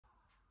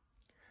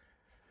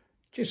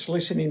Just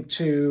listening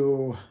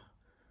to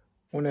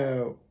one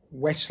of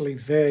Wesley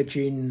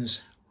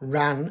Virgin's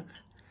rant.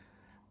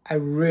 I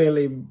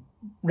really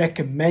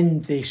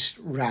recommend this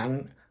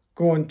rant.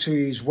 Going to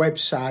his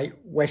website,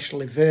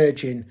 Wesley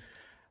Virgin,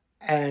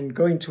 and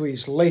going to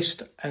his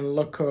list and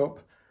look up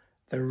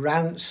the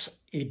rants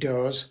he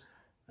does.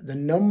 The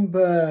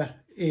number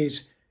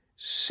is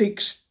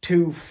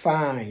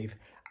 625.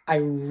 I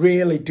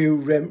really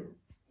do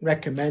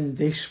recommend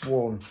this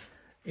one.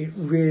 It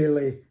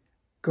really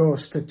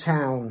goes to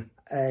town,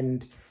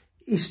 and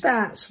he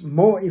starts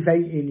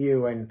motivating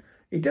you, and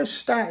he does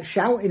start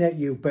shouting at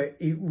you, but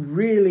it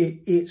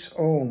really hits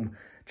home.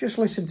 Just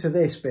listen to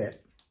this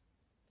bit.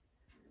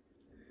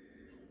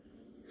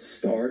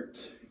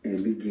 Start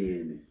and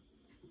begin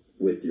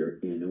with your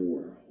inner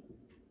world.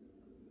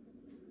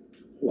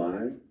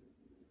 Why?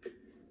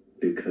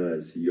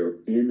 Because your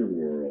inner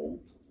world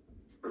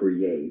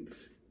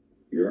creates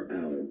your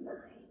outer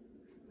world.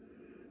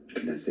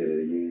 Can I say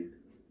that again?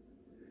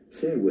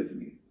 Say it with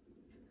me.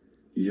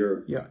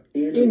 Your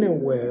inner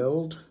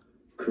world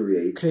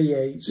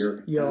creates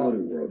your outer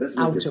world. Let's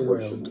make it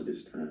personal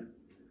this time.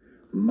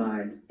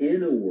 My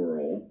inner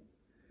world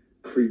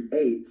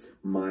creates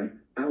my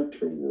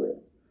outer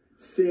world.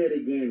 Say it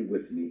again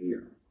with me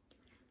here.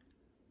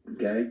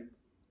 Okay?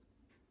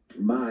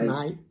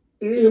 My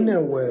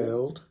inner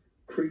world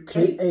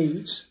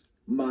creates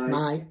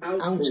my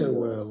outer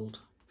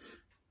world.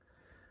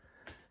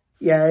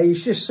 Yeah,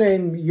 he's just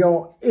saying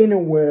your inner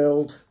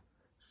world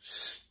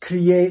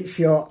creates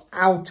your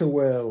outer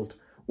world.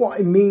 What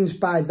it means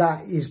by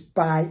that is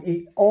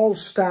it all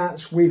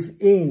starts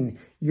within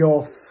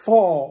your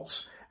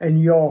thoughts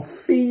and your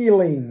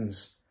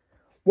feelings.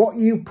 What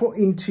you put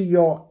into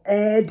your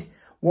head,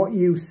 what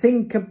you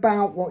think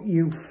about, what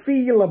you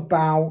feel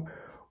about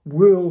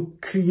will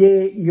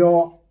create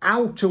your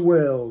outer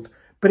world.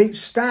 But it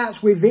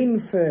starts within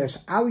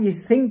first, how you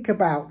think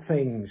about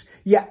things,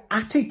 your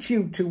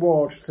attitude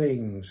towards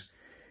things,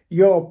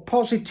 your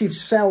positive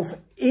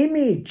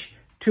self-image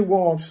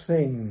towards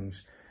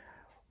things,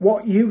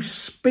 what you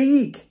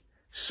speak.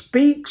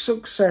 Speak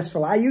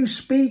successful. Are you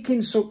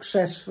speaking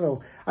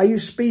successful? Are you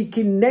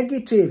speaking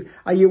negative?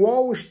 Are you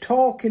always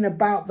talking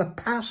about the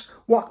past,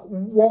 what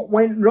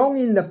went wrong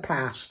in the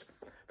past?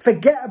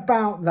 Forget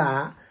about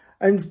that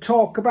and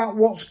talk about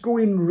what's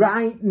going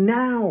right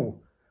now.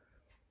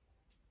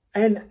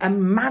 And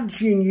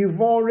imagine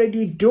you've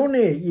already done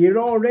it. You're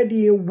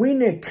already a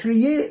winner.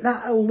 Create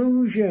that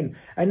illusion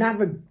and have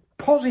a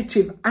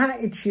positive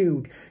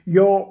attitude.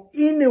 Your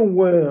inner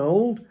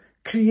world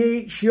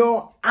creates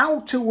your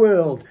outer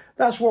world.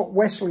 That's what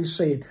Wesley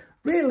said.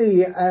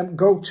 Really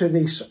go to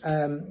this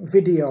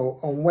video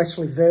on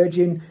Wesley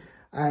Virgin.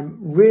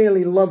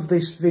 Really love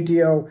this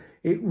video.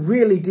 It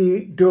really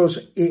does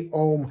hit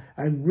home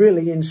and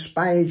really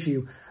inspires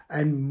you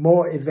and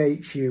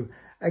motivates you.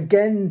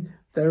 Again,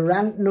 the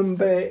rant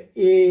number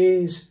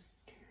is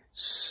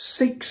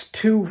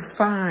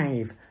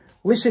 625.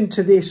 Listen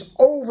to this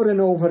over and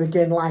over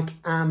again like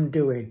I'm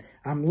doing.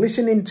 I'm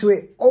listening to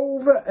it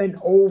over and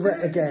over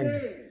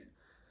again.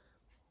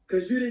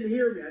 Because you didn't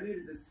hear me. I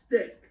needed to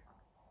stick.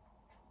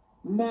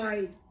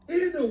 My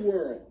inner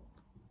world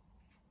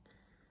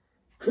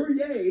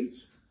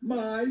creates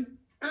my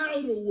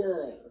outer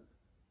world.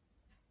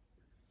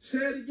 Say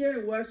it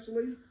again,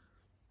 Wesley.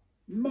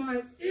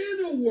 My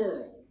inner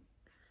world.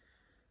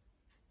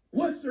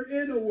 What's your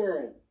inner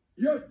world?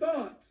 Your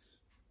thoughts,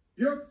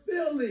 your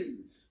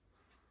feelings,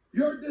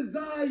 your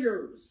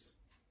desires,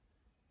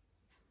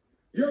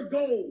 your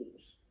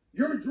goals,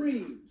 your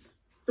dreams,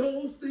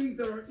 those things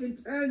that are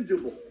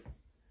intangible,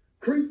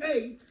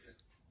 creates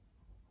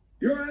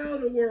your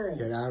outer world.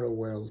 Your outer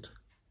world.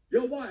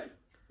 Your wife,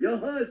 your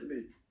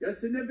husband, your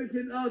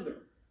significant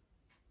other,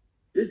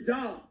 your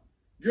job,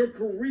 your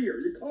career,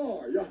 your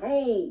car, your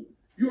home,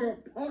 your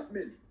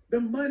apartment,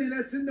 the money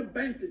that's in the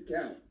bank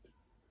account.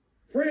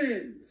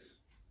 Friends.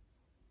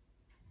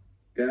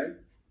 Okay?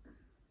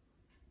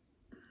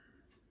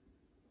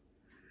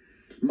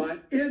 My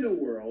inner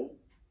world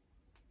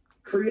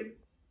create.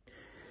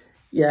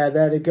 Yeah,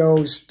 there it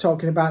goes.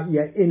 Talking about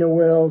your inner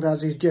world,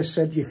 as he's just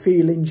said, your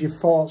feelings, your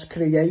thoughts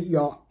create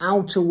your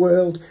outer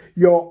world,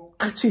 your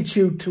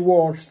attitude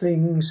towards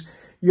things,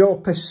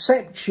 your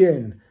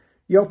perception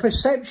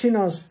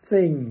of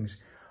things.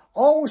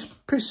 Always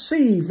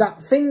perceive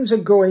that things are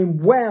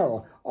going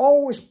well.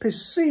 Always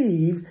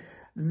perceive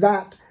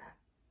that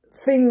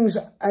things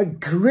are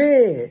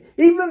great,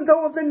 even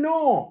though they're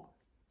not.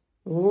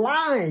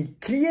 Lie,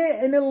 create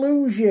an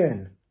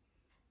illusion.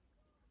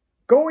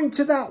 Go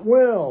into that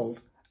world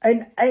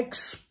and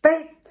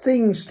expect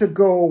things to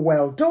go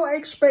well. Don't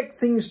expect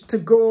things to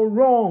go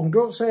wrong.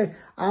 Don't say,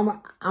 I'm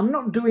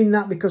not doing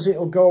that because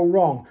it'll go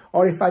wrong.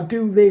 Or if I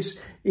do this,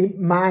 it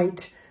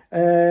might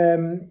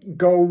go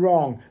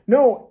wrong.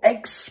 No,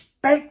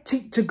 expect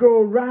it to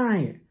go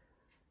right.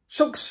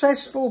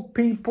 Successful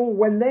people,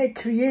 when they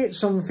create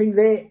something,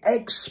 they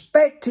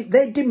expect it.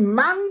 They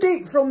demand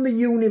it from the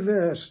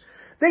universe.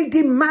 They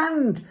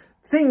demand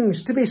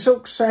things to be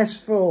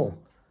successful.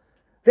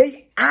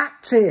 They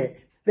act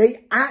it.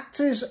 They act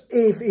as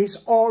if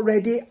it's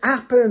already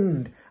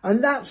happened.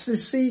 And that's the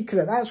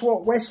secret. That's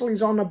what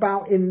Wesley's on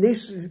about in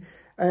this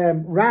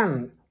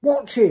rant.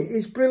 Watch it.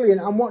 It's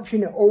brilliant. I'm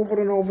watching it over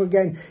and over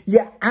again.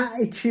 Your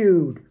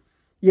attitude,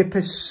 your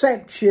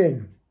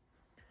perception.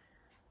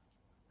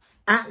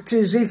 Act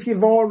as if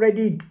you've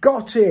already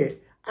got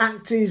it.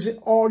 Act as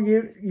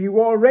you're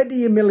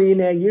already a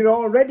millionaire. You're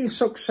already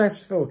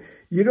successful.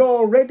 You're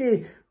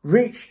already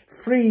rich,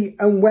 free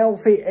and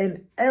wealthy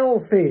and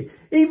healthy.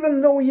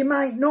 Even though you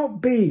might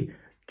not be,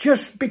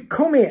 just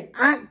become it,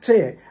 act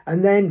it.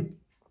 And then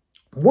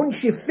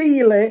once you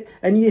feel it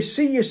and you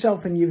see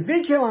yourself and you're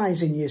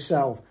visualizing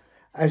yourself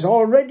as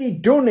already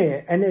done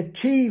it and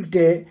achieved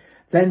it,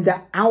 then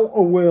the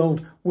outer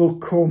world will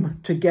come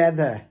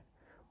together.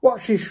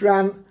 Watch this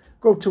rant.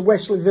 Go to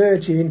Wesley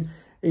Virgin.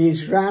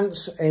 His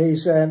rants,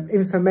 his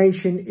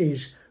information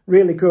is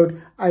really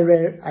good. I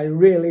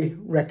really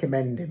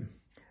recommend him.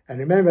 And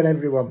remember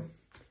everyone,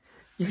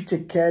 you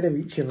take care of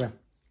each other.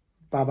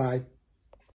 Bye-bye.